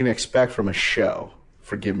what you can expect from a show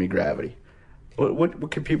for Give Me Gravity? What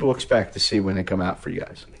can people expect to see when they come out for you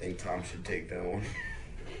guys? I think Tom should take that one.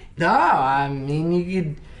 No, I mean, you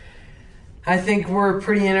could. I think we're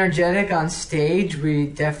pretty energetic on stage. We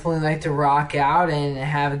definitely like to rock out and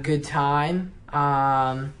have a good time.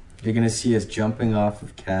 You're going to see us jumping off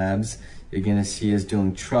of cabs. You're going to see us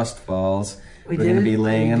doing trust falls. We're did going to it. be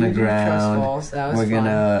laying We on the did do trust ground. falls. That was We're going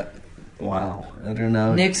to, Wow. I don't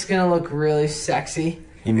know. Nick's gonna look really sexy.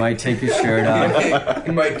 He might take his shirt off.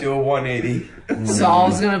 He might do a 180.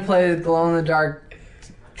 Saul's gonna play the glow-in-the-dark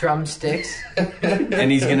drumsticks.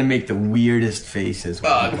 And he's going to make the weirdest faces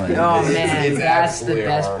while he's playing. Oh It's- man, it's that's the absolutely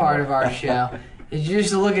best horrible. part of our show. Is you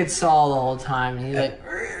just look at Saul the whole time and he's like,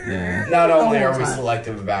 Yeah. Not only The are whole we time.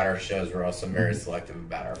 selective about our shows, we're also very selective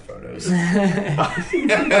about our photos.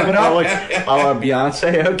 But I like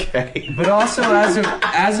Beyonce, okay. But also,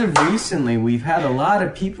 as of recently, we've had a lot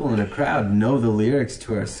of people in the crowd know the lyrics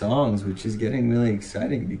to our songs, which is getting really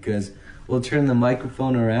exciting because we'll turn the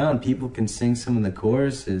microphone around, people can sing some of the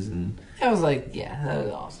choruses, and I was like, yeah, that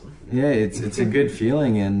was awesome. yeah, it's a good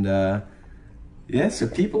feeling, and yeah, so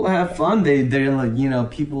people have fun. They're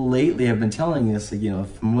like, people lately have been telling us,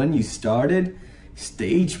 from when you started,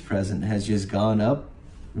 stage presence has just gone up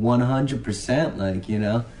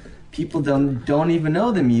 100%. People don't even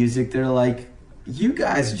know the music. They're like, you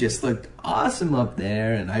guys just looked awesome up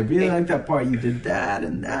there, and I really like that part. You did that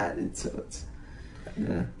and that, and so it's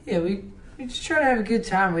Yeah, we just try to have a good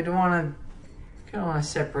time. We don't want to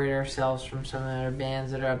separate ourselves from some of the other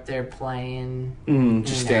bands that are up there playing.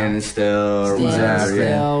 Just standing still or Standing whatever. still.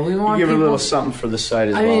 Yeah. We You want give a people. little something for the site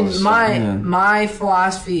as I well. mean, as my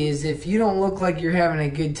philosophy is if you don't look like you're having a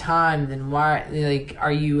good time, then why? Like,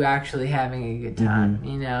 are you actually having a good time?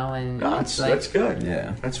 And No, it's like, that's good.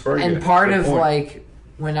 yeah. That's very and good. part Good of point. like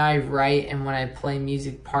when I write and when I play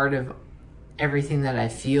music, part of everything that I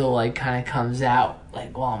feel like kind of comes out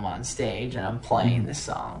like while I'm on stage and I'm playing the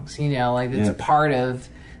songs. Like it's Yeah. part of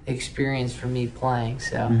the experience for me playing.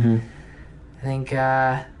 So I think,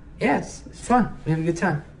 it's fun. We have a good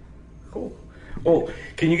time. Cool. Well,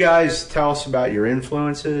 can you guys tell us about your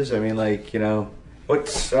influences? I mean,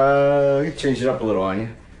 what's change it up a little on you.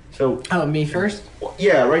 So, Oh, me first?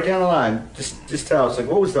 yeah, right down the line. Just tell us,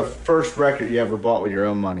 what was the first record you ever bought with your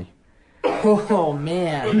own money? Oh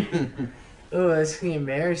man. Oh, that's gonna be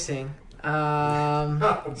embarrassing.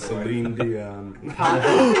 Celine Dion.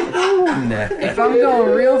 If I'm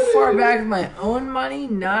going real far back with my own money,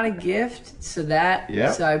 not a gift. So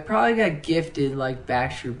I probably got gifted like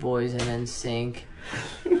Backstreet Boys and NSYNC.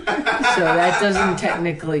 So that doesn't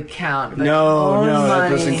technically count. But No, that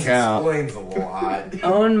doesn't count. Explains a lot.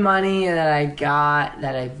 Own money that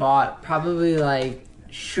I bought probably like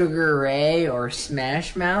Sugar Ray or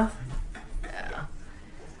Smash Mouth.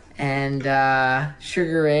 And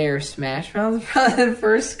Sugar Ray or Smash Mouth was probably the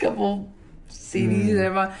first couple CDs that I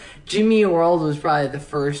bought. Jimmy World was probably the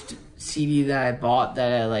first CD that I bought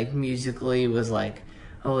that I like musically was like,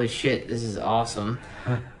 holy shit, this is awesome.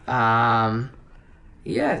 And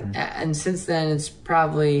since then it's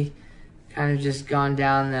probably kind of just gone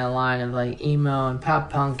down that line of like emo and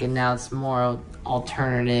pop punk, and now it's more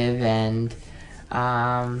alternative and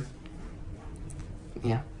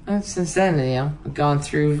since then, I've gone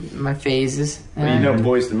through my phases. Well,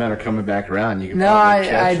 Boys to Men are coming back around. You can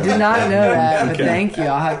I did not know that, but Okay. thank you.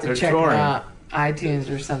 I'll have to They're check touring. them out.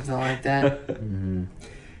 iTunes or something like that.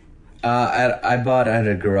 I bought at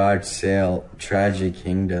a garage sale Tragic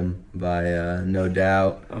Kingdom by No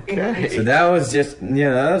Doubt. Okay. So that was just,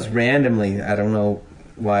 that was randomly. I don't know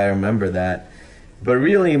why I remember that. But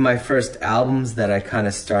really, my first albums that I kind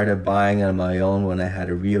of started buying on my own when I had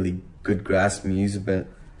a really good grasp of music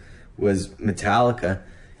was Metallica.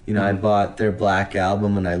 I bought their Black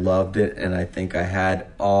Album and I loved it. And I think I had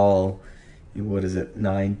all, 8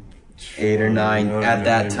 or 9 at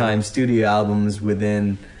that time studio albums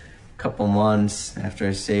within couple months after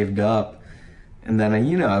I saved up. And then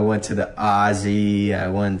I went to the Ozzy, I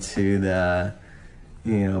went to the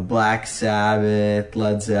Black Sabbath,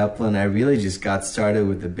 Led Zeppelin. I really just got started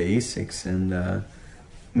with the basics and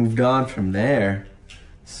moved on from there.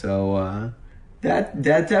 So that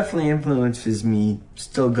definitely influences me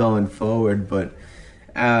still going forward, but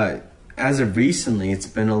as of recently it's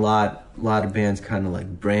been a lot of bands kind of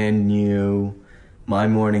like Brand New, My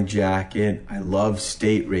Morning Jacket. I love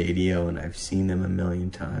State Radio, and I've seen them a million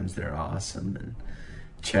times. They're awesome. And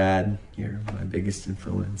Chad, you're my biggest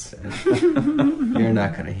influence. And you're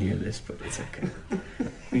not going to hear this, but it's okay.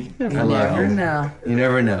 You never know. You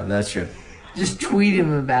never know. That's true. Just tweet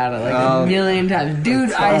him about it like a million times.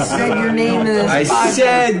 Dude, I said your name in this I podcast.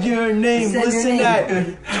 said your name. Said your Listen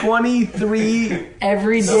name. at 23.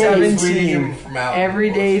 Every day. 17.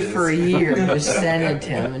 Every day for a year. Just send it to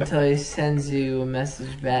him until he sends you a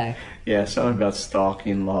message back. Yeah, something about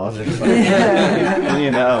stalking laws or something.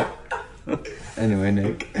 Anyway,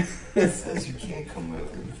 Nick. It says you can't come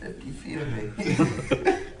within 50 feet of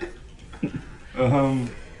me.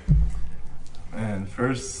 Man,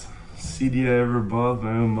 first CD I ever bought with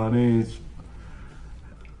my own money,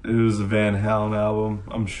 it was a Van Halen album,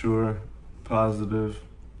 I'm sure, positive.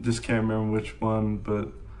 Just can't remember which one,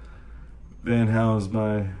 but Van Halen was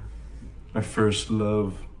my first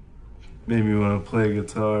love. Made me want to play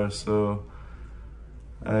guitar, so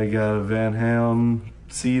I got a Van Halen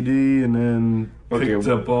CD and then picked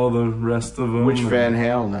up all the rest of them. Which Van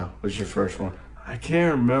Halen, though, was your first one? I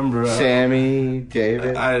can't remember. Sammy,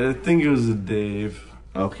 David? I think it was a Dave.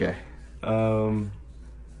 Okay. Not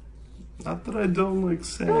that I don't like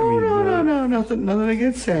Sammy. No, nothing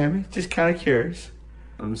against Sammy. Just kind of curious.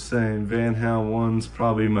 I'm saying Van Halen 1's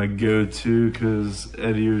probably my go-to because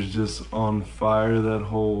Eddie was just on fire that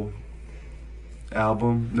whole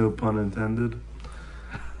album, no pun intended.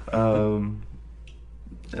 And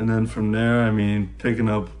then from there, picking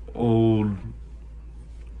up old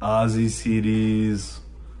Ozzy CDs,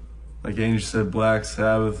 like Angel said, Black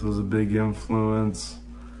Sabbath was a big influence.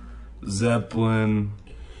 Zeppelin,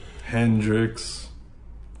 Hendrix.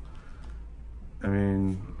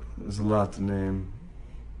 There's a lot to name.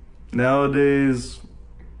 Nowadays,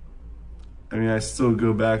 I still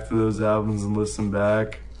go back to those albums and listen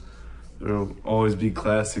back. There'll always be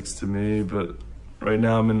classics to me, but right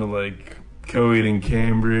now I'm into like Coheed and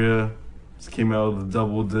Cambria. Just came out with a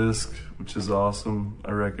double disc, which is awesome.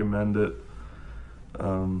 I recommend it.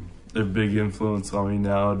 They're a big influence on me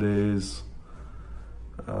nowadays.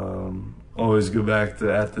 Always go back to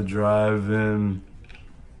At the Drive-In.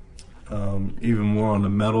 Even more on the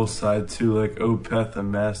metal side too, like Opeth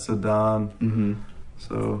and Mastodon. Mm-hmm.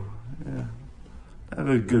 So yeah, I have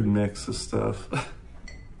a good mix of stuff.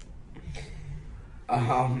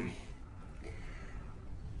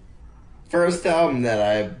 First album that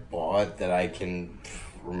I bought that I can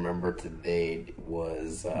remember to date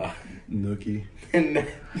was Nookie.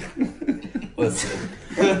 Listen.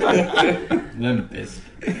 None of this.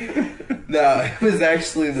 No, it was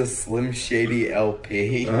actually the Slim Shady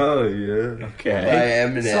LP Oh yeah. by Okay.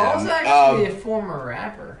 Eminem. Saul's actually a former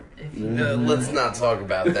rapper. Let's not talk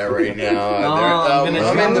about that right now. I'm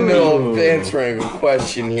I'm in the middle of answering a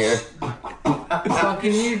question here. So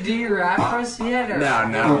can you do your rap for us yet? Or? No,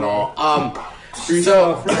 not at all.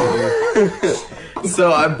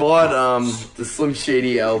 So I bought the Slim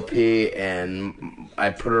Shady LP and I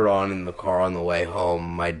put it on in the car on the way home.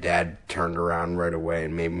 My dad turned around right away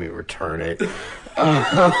and made me return it.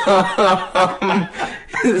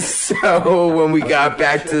 So when we got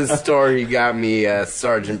back to the store, he got me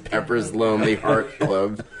Sgt. Pepper's Lonely Heart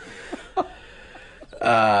Club.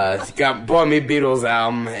 Bought me a Beatles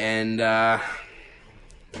album, and I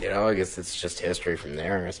guess it's just history from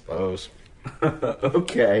there, I suppose.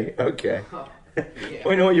 Okay.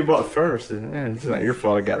 We know what you bought first. It's not your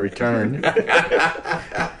fault it got returned.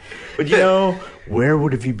 But where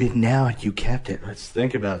would have you been now had you kept it? Let's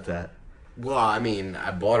think about that. Well, I mean,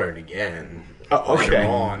 I bought it again. Oh, okay. Later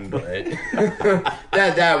on, but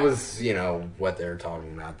that was, what they were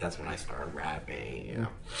talking about. That's when I started rapping,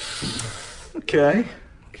 Okay.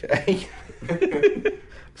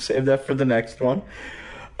 Save that for the next one.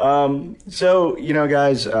 So,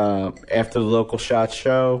 guys, after the Local Shots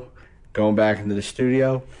show, going back into the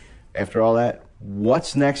studio, after all that,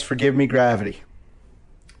 what's next for Give Me Gravity?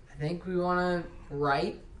 I think we want to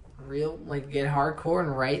write get hardcore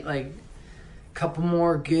and write, a couple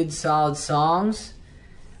more good, solid songs.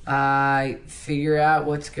 Figure out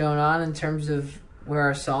what's going on in terms of where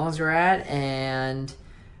our songs are at, and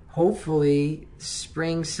hopefully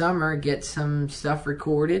spring, summer, get some stuff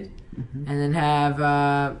recorded, and then have,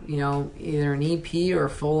 either an EP or a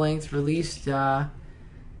full-length released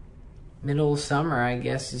middle of summer, I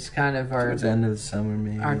guess, is kind of towards the end of the summer,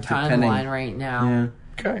 maybe. Our timeline right now. Yeah.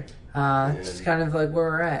 Okay. It's kind of like where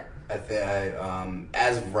we're at. I think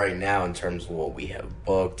as of right now, in terms of what we have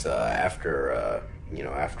booked after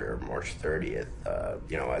March 30th,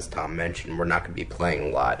 as Tom mentioned, we're not going to be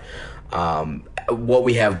playing a lot. What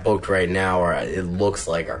we have booked right now, it looks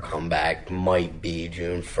like our comeback might be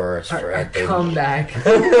June 1st. Our comeback.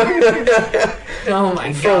 Oh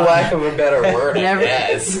my god! For lack of a better word, Never.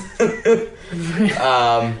 Yes.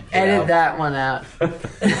 Edit that one out.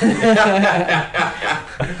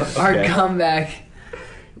 Our comeback.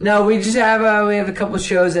 No, we just have a couple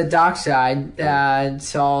shows at Dockside that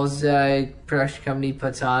Saul's production company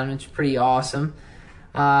puts on. It's pretty awesome.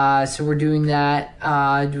 So we're doing that.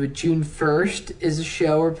 June 1st is a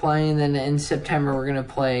show we're playing. Then in September we're gonna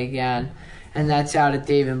play again, and that's out at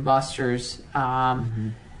Dave & Buster's,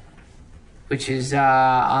 which is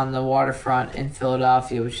on the waterfront in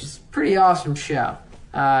Philadelphia, which is a pretty awesome show.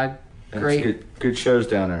 Great, good shows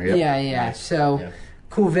down there. Yep. Yeah. So. Yeah.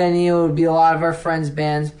 Cool venue. It would be a lot of our friends'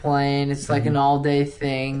 bands playing. It's like an all-day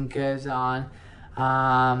thing, goes on.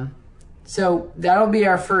 So that'll be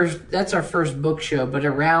that's our first book show. But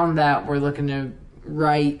around that, we're looking to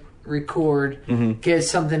write, record, get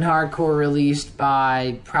something hardcore released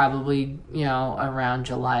by probably, around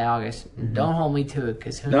July, August. Don't hold me to it,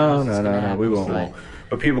 because who knows? No, we won't.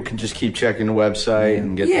 But people can just keep checking the website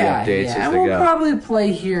and get the updates as they go. We'll probably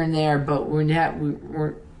play here and there, but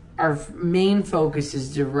our main focus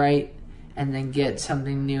is to write and then get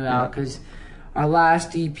something new out, because our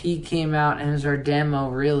last EP came out, and it was our demo,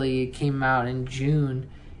 really. It came out in June,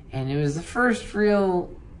 and it was the first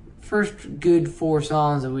good 4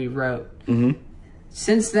 songs that we wrote.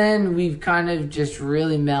 Since then, we've kind of just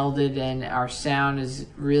really melded, and our sound has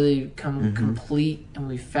really come complete, and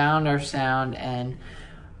we found our sound, and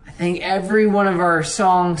I think every one of our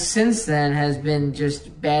songs since then has been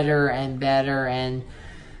just better and better, and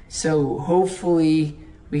so hopefully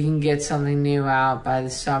we can get something new out by the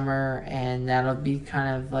summer, and that'll be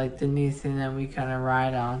kind of like the new thing that we kind of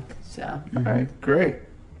ride on. So. All right, great.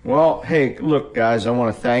 Well, hey, look, guys, I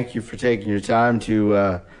want to thank you for taking your time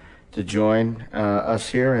to join us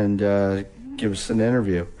here and give us an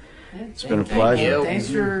interview. Yeah, it's been a pleasure. Thanks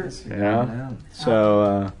for.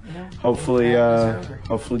 So hopefully,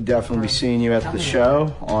 definitely be seeing you at the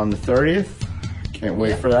show on the 30th. Can't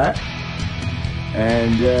wait for that.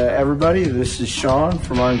 And everybody, this is Sean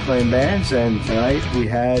from Unclaimed Bands, and tonight we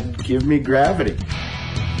had Give Me Gravity.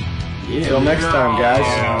 Until next time, guys.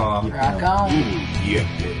 Rock on.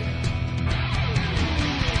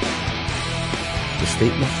 The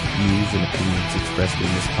statements, views, and opinions expressed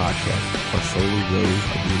in this podcast are solely those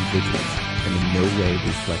of the individuals and in no way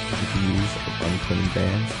reflect the views of Unclaimed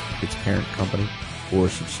Bands, its parent company, or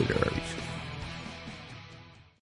subsidiaries.